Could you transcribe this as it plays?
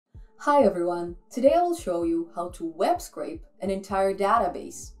Hi everyone! Today I will show you how to web scrape an entire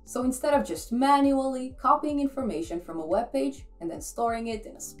database. So instead of just manually copying information from a web page and then storing it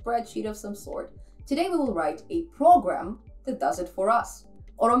in a spreadsheet of some sort, today we will write a program that does it for us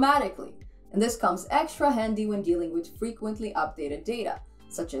automatically. And this comes extra handy when dealing with frequently updated data,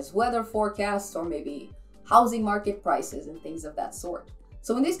 such as weather forecasts or maybe housing market prices and things of that sort.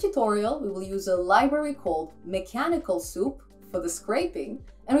 So in this tutorial, we will use a library called Mechanical Soup for the scraping,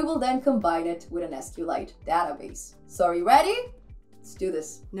 and we will then combine it with an SQlite database. So are you ready? Let's do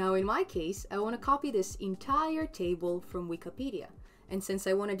this. Now in my case, I want to copy this entire table from Wikipedia. And since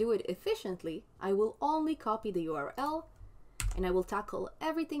I want to do it efficiently, I will only copy the URL and I will tackle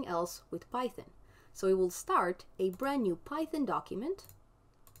everything else with Python. So we will start a brand new Python document.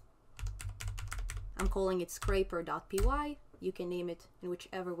 I'm calling it scraper.py. You can name it in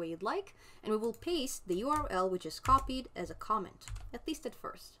whichever way you'd like, and we will paste the URL which is copied as a comment, at least at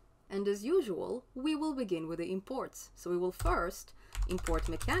first. And as usual, we will begin with the imports. So we will first import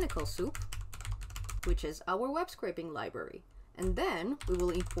Mechanical Soup, which is our web scraping library. And then we will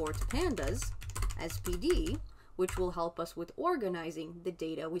import Pandas as PD, which will help us with organizing the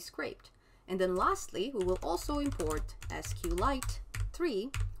data we scraped. And then lastly, we will also import SQlite 3,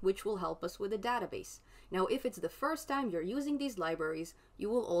 which will help us with the database. Now, if it's the first time you're using these libraries, you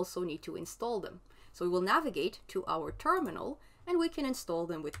will also need to install them. So we will navigate to our terminal and we can install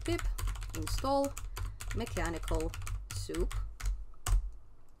them with pip install mechanical soup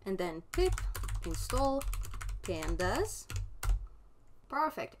and then pip install pandas.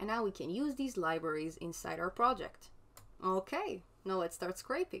 Perfect. And now we can use these libraries inside our project. Okay, now let's start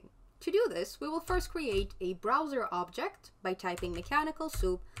scraping. To do this, we will first create a browser object by typing mechanical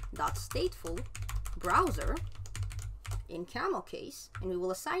soup.stateful browser in camel case, and we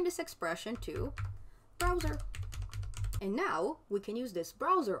will assign this expression to browser. And now we can use this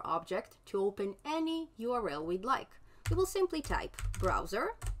browser object to open any URL we'd like. We will simply type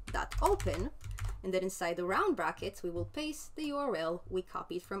browser.open, and then inside the round brackets we will paste the URL we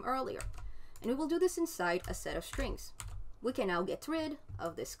copied from earlier. And we will do this inside a set of strings. We can now get rid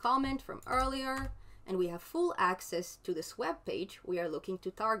of this comment from earlier, and we have full access to this web page we are looking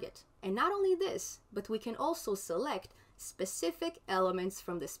to target. And not only this, but we can also select specific elements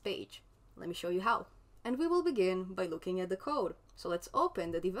from this page. Let me show you how. And we will begin by looking at the code. So let's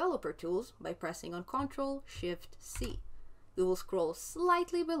open the developer tools by pressing on Ctrl-Shift-C. We will scroll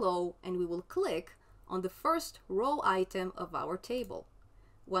slightly below and we will click on the first row item of our table.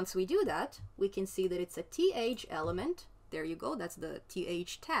 Once we do that, we can see that it's a th element. There you go, that's the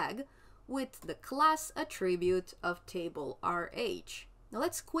th tag with the class attribute of table RH. Now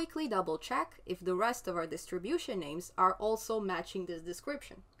let's quickly double check if the rest of our distribution names are also matching this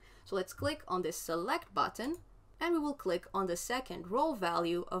description. So let's click on this select button and we will click on the second row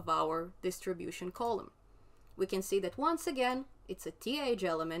value of our distribution column. We can see that once again, it's a th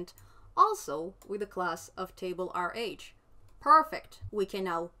element also with the class of table RH. Perfect. We can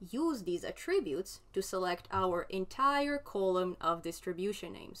now use these attributes to select our entire column of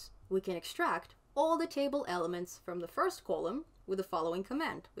distribution names. We can extract all the table elements from the first column with the following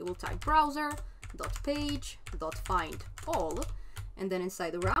command. We will type browser.page.find all, and then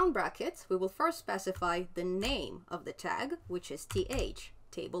inside the round brackets, we will first specify the name of the tag, which is th,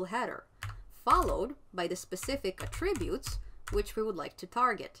 table header, followed by the specific attributes which we would like to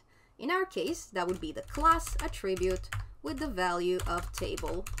target. In our case, that would be the class attribute with the value of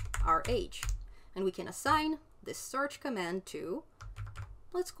table RH. And we can assign this search command to,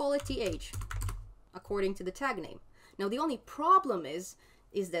 let's call it th, according to the tag name. Now the only problem is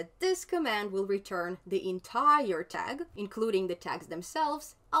that this command will return the entire tag, including the tags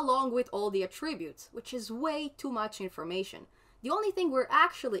themselves, along with all the attributes, which is way too much information. The only thing we're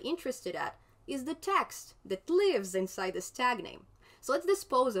actually interested at is the text that lives inside this tag name. So let's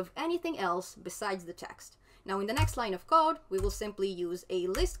dispose of anything else besides the text. Now in the next line of code, we will simply use a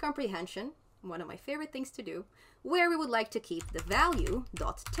list comprehension, one of my favorite things to do, where we would like to keep the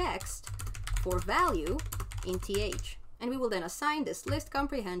value.text for value in th. And we will then assign this list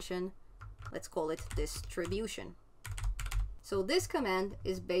comprehension, let's call it distribution. So this command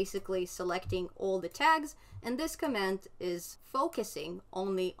is basically selecting all the tags, and this command is focusing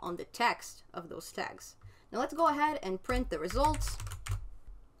only on the text of those tags. Now let's go ahead and print the results.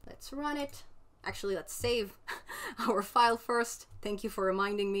 Let's run it. Actually, let's save our file first. Thank you for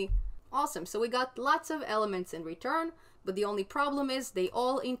reminding me. Awesome, so we got lots of elements in return, but the only problem is they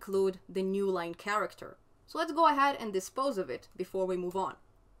all include the new line character. So let's go ahead and dispose of it before we move on.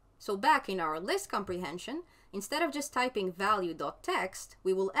 So back in our list comprehension, instead of just typing value.text,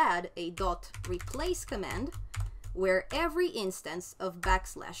 we will add a .replace command where every instance of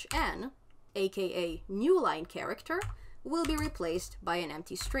 \n, aka new line character, will be replaced by an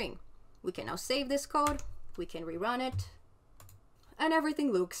empty string. We can now save this code, we can rerun it, and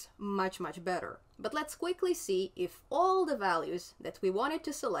everything looks much better. But let's quickly see if all the values that we wanted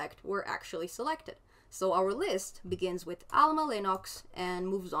to select were actually selected. So our list begins with Alma Linux and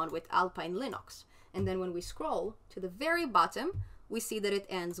moves on with Alpine Linux. And then when we scroll to the very bottom, we see that it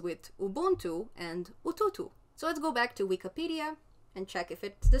ends with Ubuntu and Ututu. So let's go back to Wikipedia and check if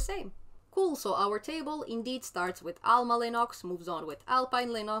it's the same. Cool, so our table indeed starts with Alma Linux, moves on with Alpine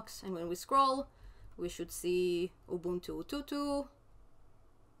Linux, and when we scroll, we should see Ubuntu Ututu.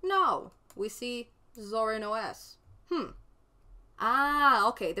 No, we see Zorin OS.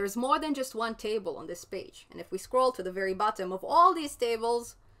 Okay, there's more than just one table on this page. And if we scroll to the very bottom of all these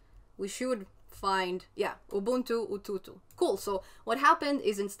tables, we should find, Ubuntu Ututu. Cool, so what happened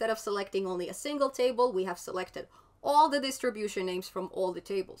is instead of selecting only a single table, we have selected all the distribution names from all the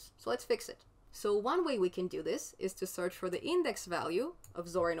tables. So let's fix it. So one way we can do this is to search for the index value of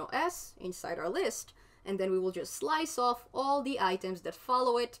Zorin OS inside our list, and then we will just slice off all the items that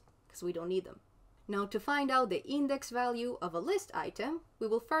follow it, because we don't need them. Now to find out the index value of a list item, we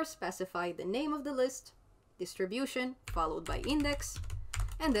will first specify the name of the list, distribution, followed by index,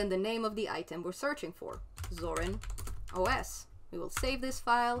 and then the name of the item we're searching for, Zorin OS. We will save this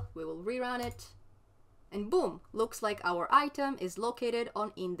file, we will rerun it, and boom, looks like our item is located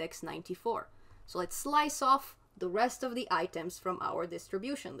on index 94. So let's slice off the rest of the items from our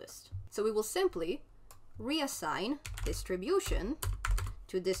distribution list. So we will simply reassign distribution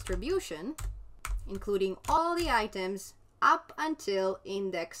to distribution, including all the items up until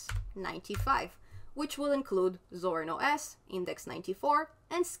index 95, which will include Zorin OS, index 94,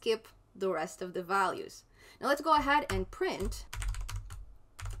 and skip the rest of the values. Now let's go ahead and print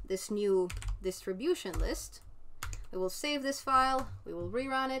this new distribution list. We will save this file, we will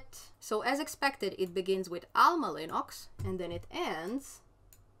rerun it. So as expected, it begins with Alma Linux, and then it ends,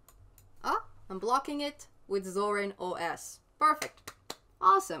 I'm blocking it, with Zorin OS. Perfect.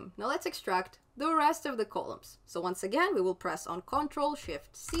 Awesome. Now let's extract the rest of the columns. So once again, we will press on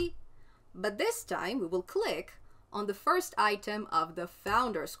Ctrl-Shift-C, but this time we will click on the first item of the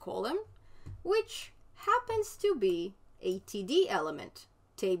founders column, which happens to be a TD element,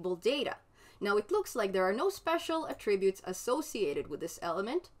 table data. Now it looks like there are no special attributes associated with this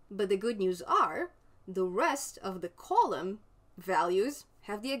element, but the good news are the rest of the column values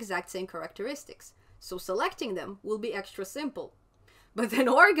have the exact same characteristics. So selecting them will be extra simple. But then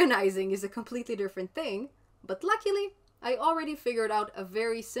organizing is a completely different thing. But luckily, I already figured out a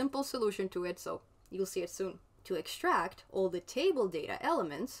very simple solution to it, so you'll see it soon. To extract all the table data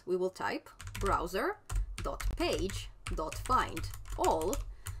elements, we will type browser.page.find all,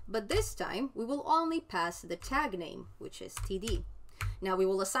 but this time we will only pass the tag name, which is td. Now we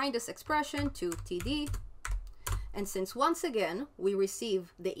will assign this expression to td, and since once again we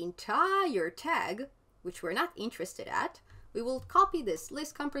receive the entire tag, which we're not interested at, we will copy this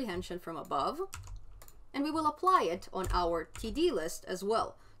list comprehension from above, and we will apply it on our TD list as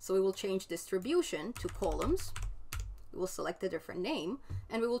well. So we will change distribution to columns, we will select a different name,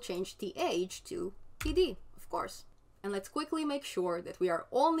 and we will change the age to TD, of course. And let's quickly make sure that we are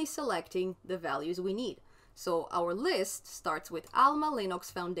only selecting the values we need. So our list starts with Alma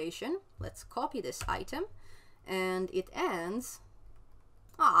Linux Foundation. Let's copy this item, and it ends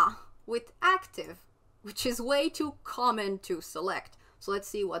with active, which is way too common to select. So let's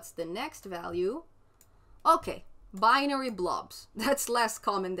see what's the next value. Okay, binary blobs. That's less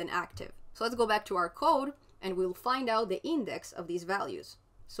common than active. So let's go back to our code and we'll find out the index of these values.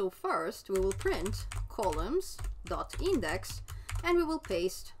 So first we will print columns.index and we will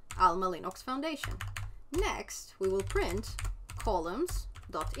paste Alma Linux Foundation. Next we will print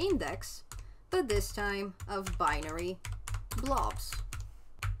columns.index, but this time of binary blobs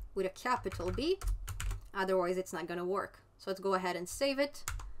with a capital B. Otherwise it's not gonna work. So let's go ahead and save it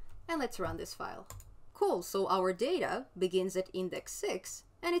and let's run this file. Cool, so our data begins at index 6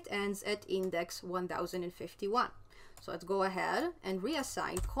 and it ends at index 1051. So let's go ahead and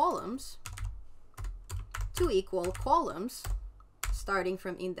reassign columns to equal columns starting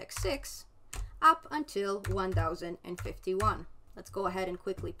from index 6 up until 1051. Let's go ahead and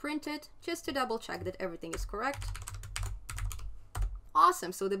quickly print it just to double check that everything is correct.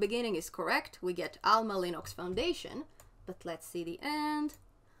 Awesome, so the beginning is correct. We get Alma Linux Foundation, but let's see the end.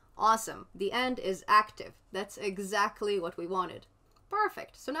 Awesome, the end is active. That's exactly what we wanted.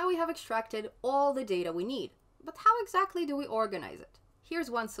 Perfect, so now we have extracted all the data we need. But how exactly do we organize it?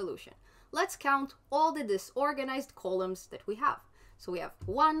 Here's one solution. Let's count all the disorganized columns that we have. So we have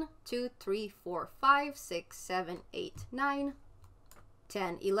 1, 2, 3, 4, 5, 6, 7, 8, 9,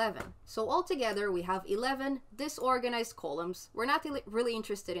 10, 11. So altogether we have 11 disorganized columns. We're not really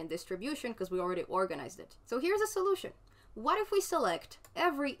interested in distribution because we already organized it. So here's a solution. What if we select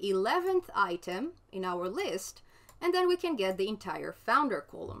every 11th item in our list, and then we can get the entire founder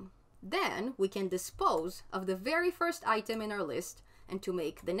column? Then we can dispose of the very first item in our list, and to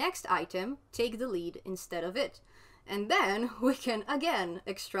make the next item take the lead instead of it. And then we can again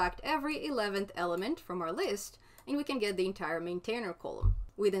extract every 11th element from our list, and we can get the entire maintainer column.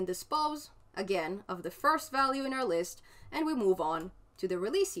 We then dispose again of the first value in our list, and we move on to the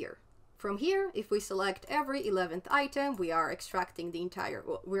release year. From here, if we select every 11th item, we are extracting the entire,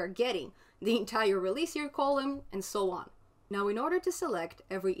 we are getting the entire release year column, and so on. Now, in order to select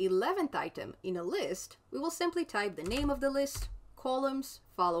every 11th item in a list, we will simply type the name of the list, columns,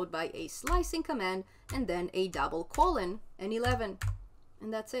 followed by a slicing command, and then a double colon and 11.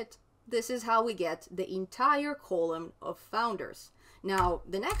 And that's it. This is how we get the entire column of founders. Now,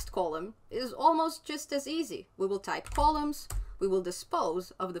 the next column is almost just as easy. We will type columns. We will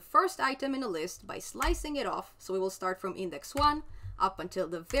dispose of the first item in a list by slicing it off. So we will start from index 1 up until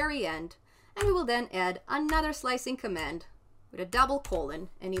the very end. And we will then add another slicing command with a double colon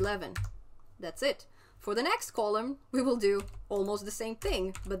and 11. That's it. For the next column, we will do almost the same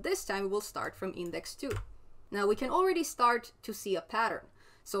thing, but this time we will start from index 2. Now we can already start to see a pattern.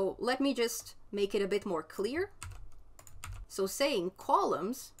 So let me just make it a bit more clear. So saying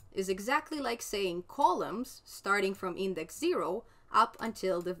columns is exactly like saying columns starting from index 0 up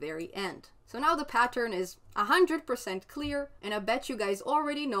until the very end. So now the pattern is 100% clear, and I bet you guys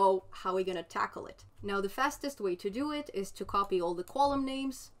already know how we're gonna tackle it. Now the fastest way to do it is to copy all the column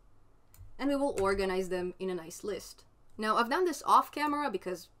names, and we will organize them in a nice list. Now I've done this off camera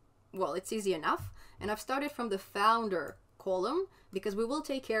because, well, it's easy enough, and I've started from the founder column because we will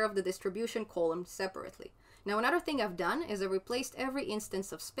take care of the distribution column separately. Now another thing I've done is I replaced every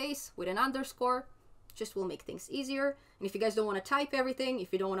instance of space with an underscore. Just will make things easier. And if you guys don't want to type everything,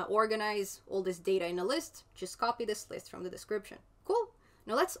 if you don't want to organize all this data in a list, just copy this list from the description. Cool.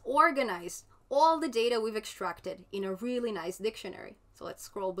 Now let's organize all the data we've extracted in a really nice dictionary. So let's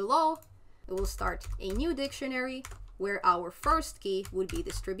scroll below. We will start a new dictionary where our first key would be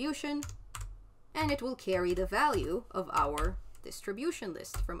distribution, and it will carry the value of our distribution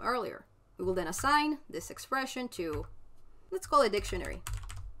list from earlier. We will then assign this expression to, let's call it dictionary.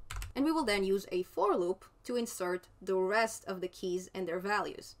 And we will then use a for loop to insert the rest of the keys and their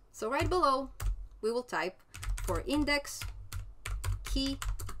values. So right below, we will type for index key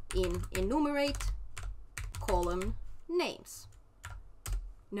in enumerate column names.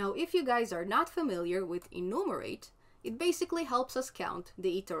 Now, if you guys are not familiar with enumerate, it basically helps us count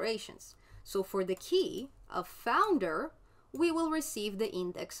the iterations. So for the key of founder, we will receive the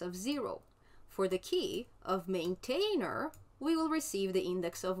index of 0. For the key of maintainer, we will receive the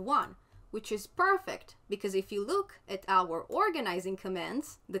index of 1, which is perfect because if you look at our organizing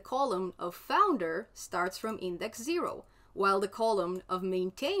commands, the column of founder starts from index 0, while the column of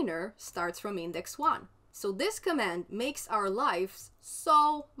maintainer starts from index 1. So this command makes our lives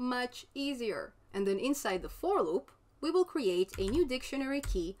so much easier. And then inside the for loop, we will create a new dictionary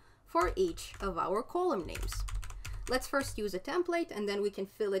key for each of our column names. Let's first use a template, and then we can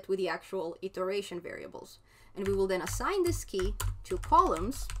fill it with the actual iteration variables. And we will then assign this key to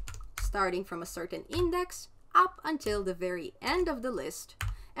columns starting from a certain index up until the very end of the list,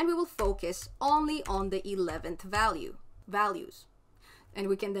 and we will focus only on the 11th values. And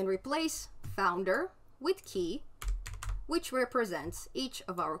we can then replace founder with key, which represents each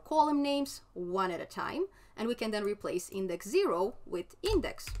of our column names one at a time, and we can then replace index 0 with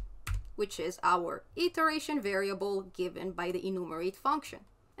index, which is our iteration variable given by the enumerate function.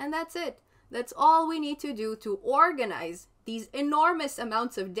 And that's it. That's all we need to do to organize these enormous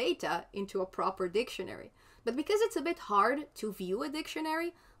amounts of data into a proper dictionary. But because it's a bit hard to view a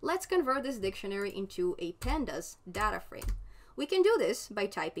dictionary, let's convert this dictionary into a Pandas data frame. We can do this by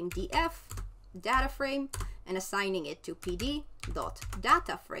typing df data frame and assigning it to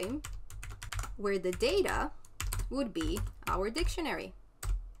pd.dataframe, where the data would be our dictionary.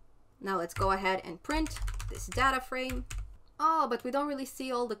 Now let's go ahead and print this data frame. Oh, but we don't really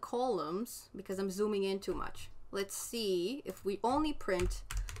see all the columns because I'm zooming in too much. Let's see if we only print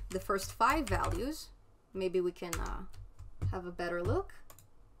the first 5 values. Maybe we can have a better look.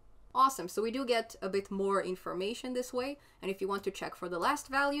 Awesome, so we do get a bit more information this way. And if you want to check for the last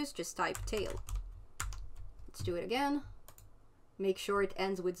values, just type tail. Let's do it again. Make sure it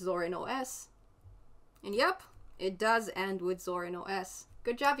ends with Zorin OS. And yep, it does end with Zorin OS.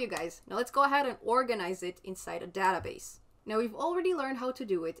 Good job, you guys. Now let's go ahead and organize it inside a database. Now, we've already learned how to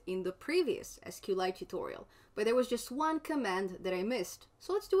do it in the previous SQlite tutorial, but there was just one command that I missed.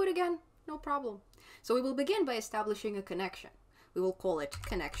 So let's do it again, no problem. So we will begin by establishing a connection. We will call it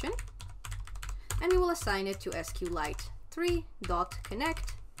connection, and we will assign it to SQlite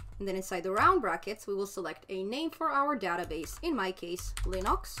 3.connect. And then inside the round brackets, we will select a name for our database, in my case,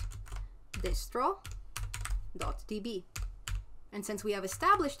 Linux distro.db. And since we have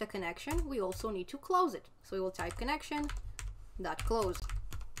established a connection, we also need to close it. So we will type connection.close.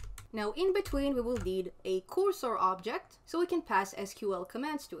 Now in between, we will need a cursor object so we can pass SQL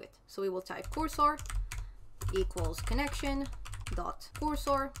commands to it. So we will type cursor equals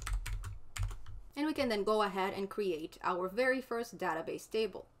connection.cursor. And we can then go ahead and create our very first database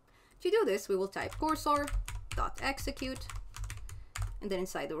table. To do this, we will type cursor.execute, and then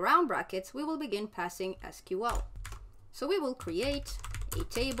inside the round brackets, we will begin passing SQL. So we will create a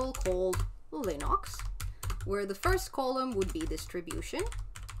table called Linux, where the first column would be distribution,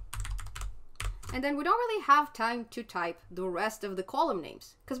 and then we don't really have time to type the rest of the column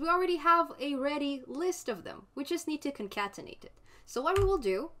names, because we already have a ready list of them. We just need to concatenate it. So what we will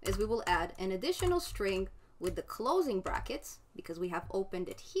do is we will add an additional string with the closing brackets, because we have opened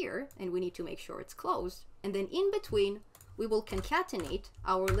it here and we need to make sure it's closed. And then in between, we will concatenate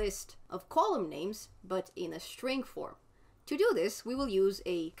our list of column names, but in a string form. To do this, we will use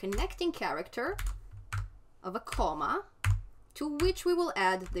a connecting character of a comma, to which we will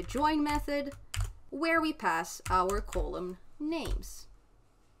add the join method, where we pass our column names.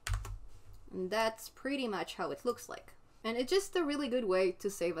 And that's pretty much how it looks like. And it's just a really good way to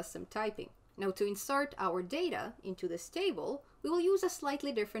save us some typing. Now, to insert our data into this table, we will use a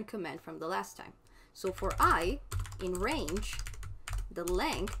slightly different command from the last time. So for I, in range, the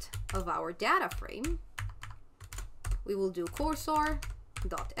length of our data frame, we will do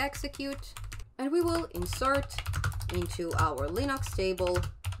cursor.execute, and we will insert into our Linux table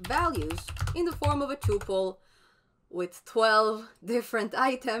values in the form of a tuple with 12 different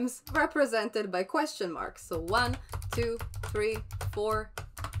items represented by question marks. So 1, 2, 3, 4,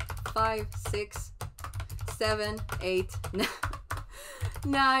 5, 6, 7, 8,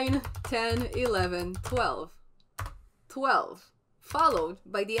 9, 10, 11, 12. 12, followed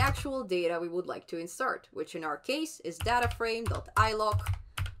by the actual data we would like to insert, which in our case is dataframe.iloc,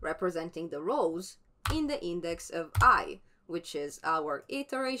 representing the rows in the index of I, which is our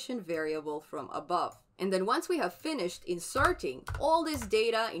iteration variable from above. And then once we have finished inserting all this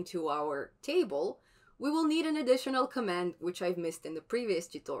data into our table, we will need an additional command, which I've missed in the previous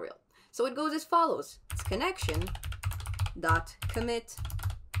tutorial. So it goes as follows. It's connection.commit.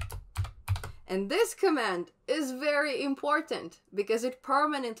 And this command is very important because it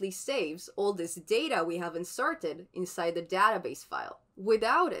permanently saves all this data we have inserted inside the database file.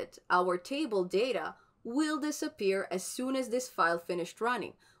 Without it, our table data will disappear as soon as this file finished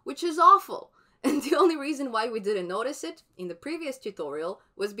running, which is awful. And the only reason why we didn't notice it in the previous tutorial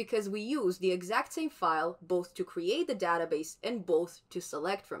was because we used the exact same file both to create the database and both to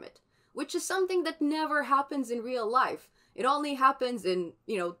select from it, which is something that never happens in real life. It only happens in,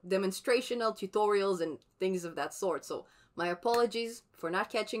 demonstrational tutorials and things of that sort. So my apologies for not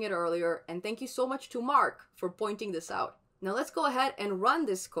catching it earlier, and thank you so much to Mark for pointing this out. Now let's go ahead and run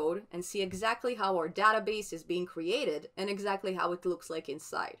this code and see exactly how our database is being created and exactly how it looks like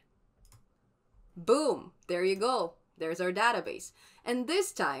inside. Boom! There you go. There's our database. And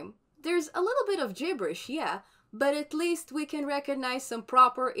this time, there's a little bit of gibberish, yeah, but at least we can recognize some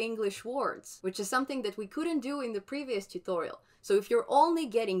proper English words, which is something that we couldn't do in the previous tutorial. So if you're only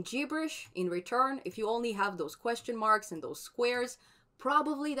getting gibberish in return, if you only have those question marks and those squares,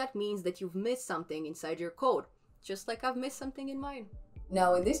 probably that means that you've missed something inside your code, just like I've missed something in mine.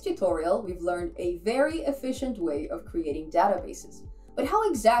 Now in this tutorial, we've learned a very efficient way of creating databases. But how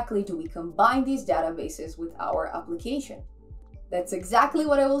exactly do we combine these databases with our application? That's exactly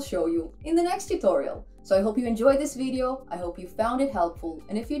what I will show you in the next tutorial. So I hope you enjoyed this video, I hope you found it helpful,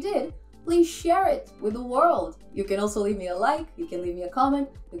 and if you did, please share it with the world. You can also leave me a like, you can leave me a comment,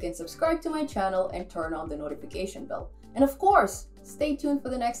 you can subscribe to my channel and turn on the notification bell. And of course, stay tuned for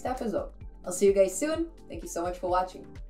the next episode. I'll see you guys soon. Thank you so much for watching.